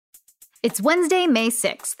It's Wednesday, May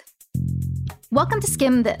 6th. Welcome to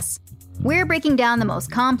Skim This. We're breaking down the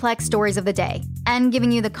most complex stories of the day and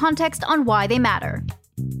giving you the context on why they matter.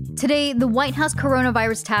 Today, the White House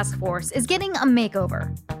Coronavirus Task Force is getting a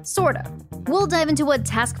makeover. Sorta. We'll dive into what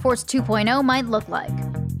Task Force 2.0 might look like.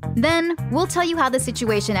 Then, we'll tell you how the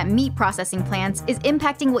situation at meat processing plants is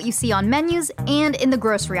impacting what you see on menus and in the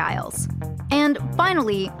grocery aisles. And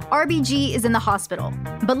finally, RBG is in the hospital.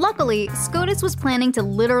 But luckily, SCOTUS was planning to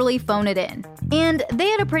literally phone it in. And they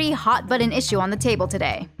had a pretty hot-button issue on the table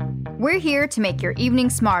today. We're here to make your evening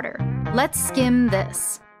smarter. Let's skim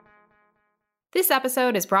this. This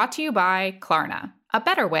episode is brought to you by Klarna, a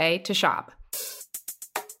better way to shop.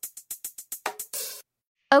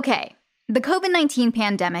 Okay, the COVID-19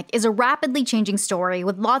 pandemic is a rapidly changing story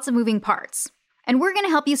with lots of moving parts. And we're going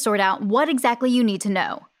to help you sort out what exactly you need to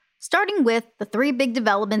know, starting with the three big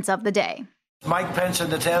developments of the day. Mike Pence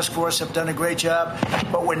and the task force have done a great job,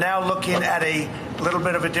 but we're now looking at a little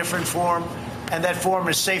bit of a different form, and that form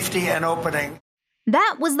is safety and opening.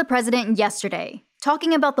 That was the president yesterday,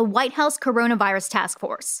 talking about the White House Coronavirus Task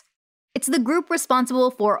Force. It's the group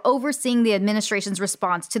responsible for overseeing the administration's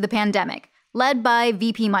response to the pandemic, led by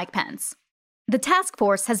VP Mike Pence. The task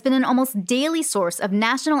force has been an almost daily source of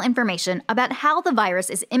national information about how the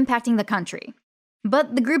virus is impacting the country.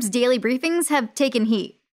 But the group's daily briefings have taken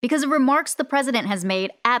heat because of remarks the president has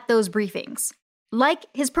made at those briefings, like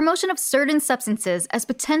his promotion of certain substances as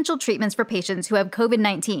potential treatments for patients who have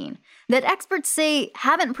COVID-19 that experts say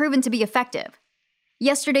haven't proven to be effective.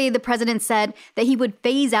 Yesterday, the president said that he would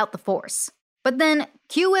phase out the force. But then,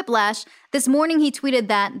 cue whiplash, this morning he tweeted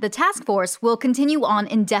that the task force will continue on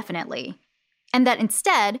indefinitely, and that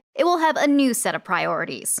instead, it will have a new set of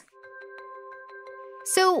priorities.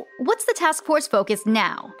 So, what's the task force focus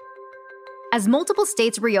now? As multiple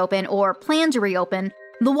states reopen or plan to reopen,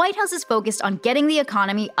 the White House is focused on getting the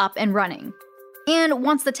economy up and running, and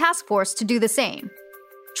wants the task force to do the same.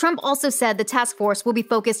 Trump also said the task force will be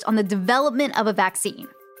focused on the development of a vaccine.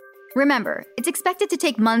 Remember, it's expected to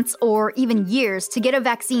take months or even years to get a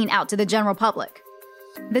vaccine out to the general public.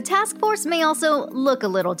 The task force may also look a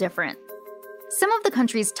little different. Some of the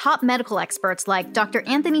country's top medical experts like Dr.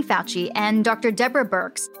 Anthony Fauci and Dr. Deborah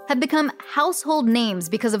Birx have become household names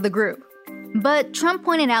because of the group. But Trump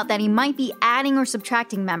pointed out that he might be adding or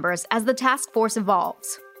subtracting members as the task force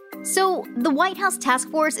evolves. So the White House task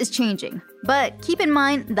force is changing, but keep in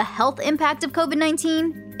mind the health impact of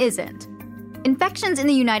COVID-19 isn't. Infections in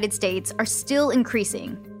the United States are still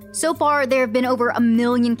increasing. So far, there have been over 1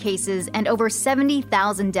 million cases and over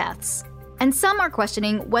 70,000 deaths. And some are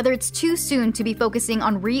questioning whether it's too soon to be focusing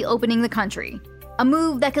on reopening the country, a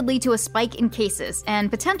move that could lead to a spike in cases and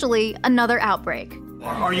potentially another outbreak.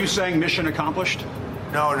 Are you saying mission accomplished?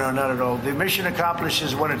 No, not at all. The mission accomplished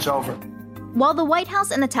is when it's over. While the White House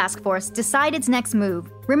and the task force decide its next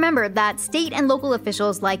move, remember that state and local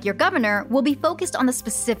officials like your governor will be focused on the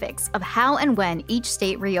specifics of how and when each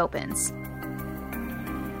state reopens.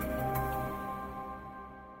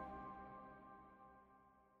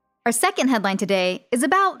 Our second headline today is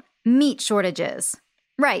about meat shortages.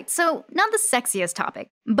 Right, so not the sexiest topic,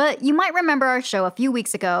 but you might remember our show a few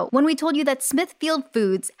weeks ago when we told you that Smithfield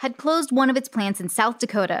Foods had closed one of its plants in South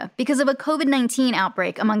Dakota because of a COVID-19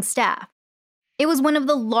 outbreak among staff. It was one of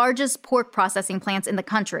the largest pork processing plants in the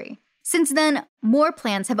country. Since then, more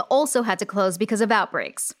plants have also had to close because of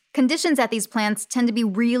outbreaks. Conditions at these plants tend to be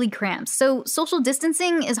really cramped, so social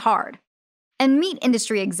distancing is hard. And meat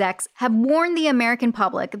industry execs have warned the American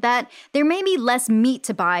public that there may be less meat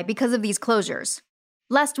to buy because of these closures.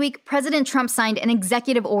 Last week, President Trump signed an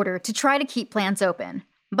executive order to try to keep plants open,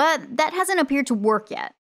 but that hasn't appeared to work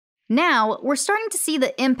yet. Now, we're starting to see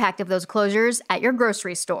the impact of those closures at your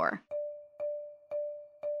grocery store.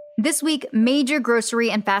 This week, major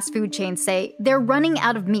grocery and fast food chains say they're running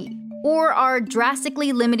out of meat or are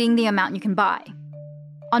drastically limiting the amount you can buy.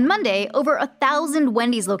 On Monday, over 1,000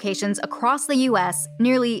 Wendy's locations across the U.S.,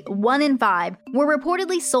 nearly 1 in 5, were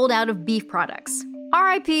reportedly sold out of beef products.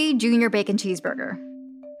 RIP Junior Bacon Cheeseburger.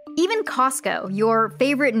 Even Costco, your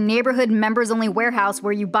favorite neighborhood members-only warehouse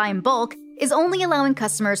where you buy in bulk, is only allowing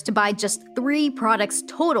customers to buy just 3 products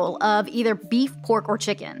total of either beef, pork, or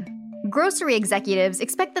chicken. Grocery executives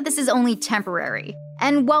expect that this is only temporary,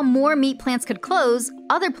 and while more meat plants could close,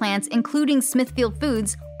 other plants, including Smithfield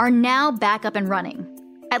Foods, are now back up and running,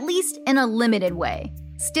 at least in a limited way.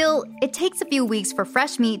 Still, it takes a few weeks for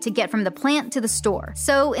fresh meat to get from the plant to the store,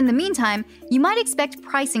 so in the meantime, you might expect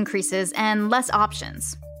price increases and less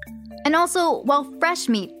options. And also, while fresh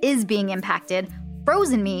meat is being impacted,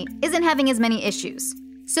 frozen meat isn't having as many issues.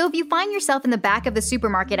 So if you find yourself in the back of the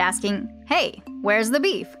supermarket asking, "Hey, where's the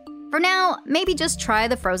beef?" For now, maybe just try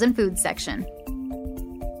the frozen food section.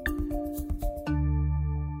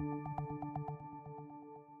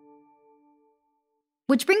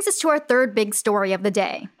 Which brings us to our third big story of the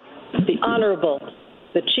day. The Honorable,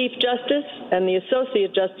 the Chief Justice and the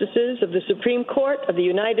Associate Justices of the Supreme Court of the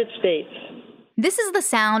United States. This is the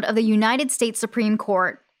sound of the United States Supreme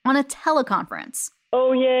Court on a teleconference.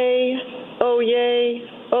 Oh yay, oh yay,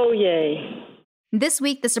 oh yay. This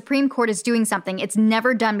week, the Supreme Court is doing something it's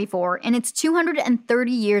never done before in its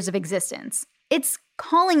 230 years of existence. It's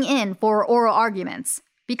calling in for oral arguments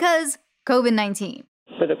because COVID-19.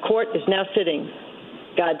 For the court is now sitting.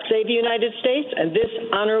 God save the United States and this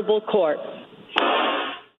honorable court.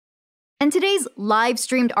 And today's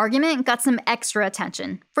live-streamed argument got some extra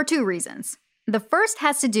attention for two reasons. The first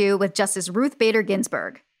has to do with Justice Ruth Bader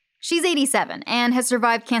Ginsburg. She's 87 and has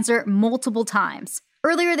survived cancer multiple times.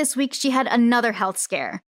 Earlier this week, she had another health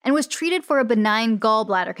scare and was treated for a benign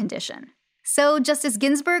gallbladder condition. So Justice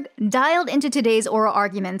Ginsburg dialed into today's oral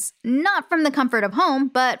arguments not from the comfort of home,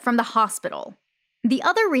 but from the hospital. The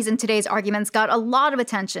other reason today's arguments got a lot of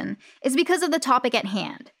attention is because of the topic at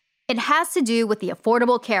hand. It has to do with the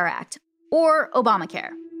Affordable Care Act, or Obamacare.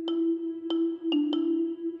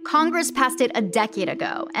 Congress passed it a decade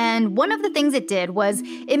ago, and one of the things it did was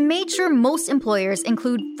it made sure most employers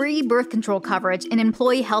include free birth control coverage in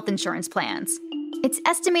employee health insurance plans. It's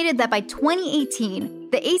estimated that by 2018,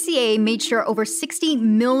 the ACA made sure over 60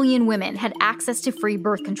 million women had access to free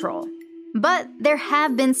birth control. But there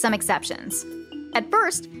have been some exceptions. At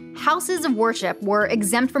first, houses of worship were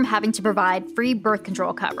exempt from having to provide free birth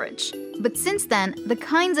control coverage. But since then, the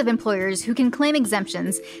kinds of employers who can claim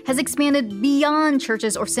exemptions has expanded beyond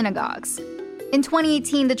churches or synagogues. In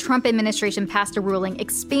 2018, the Trump administration passed a ruling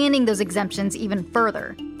expanding those exemptions even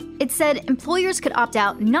further. It said employers could opt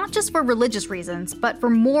out not just for religious reasons, but for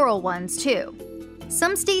moral ones too.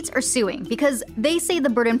 Some states are suing because they say the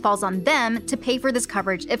burden falls on them to pay for this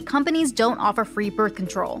coverage if companies don't offer free birth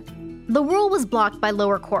control. The rule was blocked by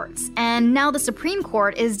lower courts, and now the Supreme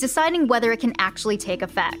Court is deciding whether it can actually take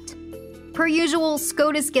effect. Per usual,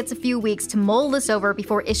 SCOTUS gets a few weeks to mull this over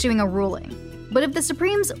before issuing a ruling. But if the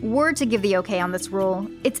Supremes were to give the okay on this rule,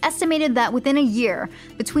 it's estimated that within a year,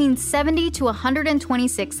 between 70 to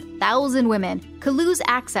 126,000 women could lose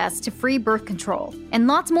access to free birth control. And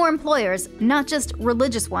lots more employers, not just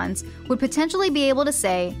religious ones, would potentially be able to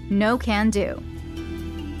say, no can do.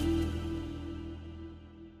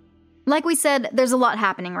 Like we said, there's a lot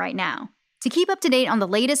happening right now. To keep up to date on the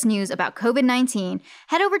latest news about COVID-19,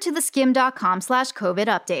 head over to theskim.com/COVID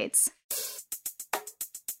updates.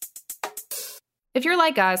 If you're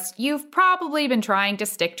like us, you've probably been trying to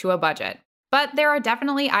stick to a budget. But there are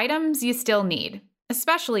definitely items you still need,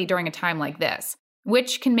 especially during a time like this,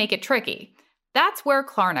 which can make it tricky. That's where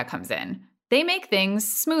Klarna comes in. They make things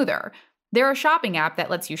smoother. They're a shopping app that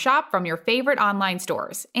lets you shop from your favorite online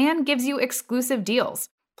stores and gives you exclusive deals.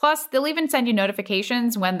 Plus, they'll even send you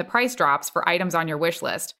notifications when the price drops for items on your wish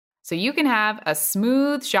list, so you can have a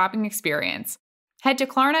smooth shopping experience. Head to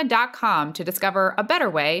Klarna.com to discover a better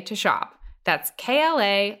way to shop. That's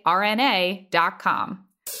KLARNA.com.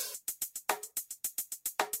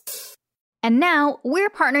 And now, we're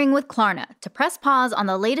partnering with Klarna to press pause on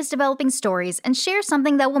the latest developing stories and share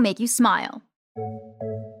something that will make you smile.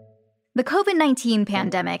 The COVID-19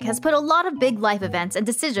 pandemic has put a lot of big life events and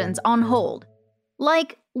decisions on hold,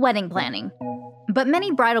 like wedding planning. But many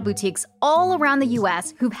bridal boutiques all around the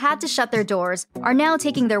US who've had to shut their doors are now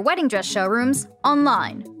taking their wedding dress showrooms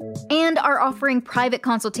online and are offering private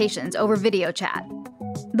consultations over video chat.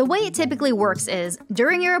 The way it typically works is,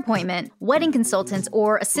 during your appointment, wedding consultants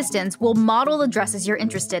or assistants will model the dresses you're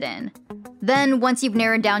interested in. Then, once you've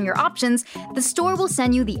narrowed down your options, the store will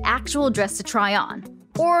send you the actual dress to try on,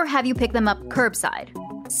 or have you pick them up curbside.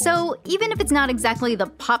 So, even if it's not exactly the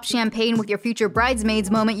pop champagne with your future bridesmaids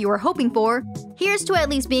moment you were hoping for, here's to at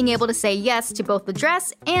least being able to say yes to both the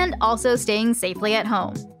dress and also staying safely at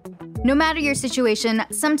home. No matter your situation,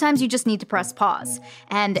 sometimes you just need to press pause.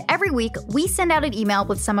 And every week, we send out an email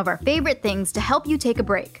with some of our favorite things to help you take a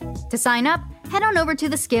break. To sign up, head on over to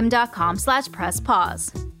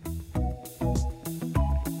theskim.com/presspause.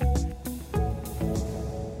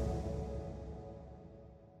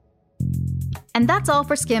 And that's all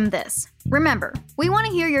for Skim This. Remember, we want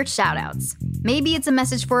to hear your shout-outs. Maybe it's a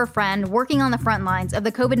message for a friend working on the front lines of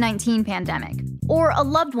the COVID-19 pandemic, or a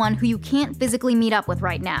loved one who you can't physically meet up with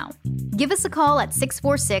right now. Give us a call at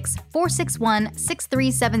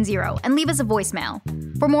 646-461-6370 and leave us a voicemail.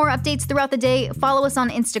 For more updates throughout the day, follow us on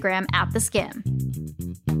Instagram @theskim.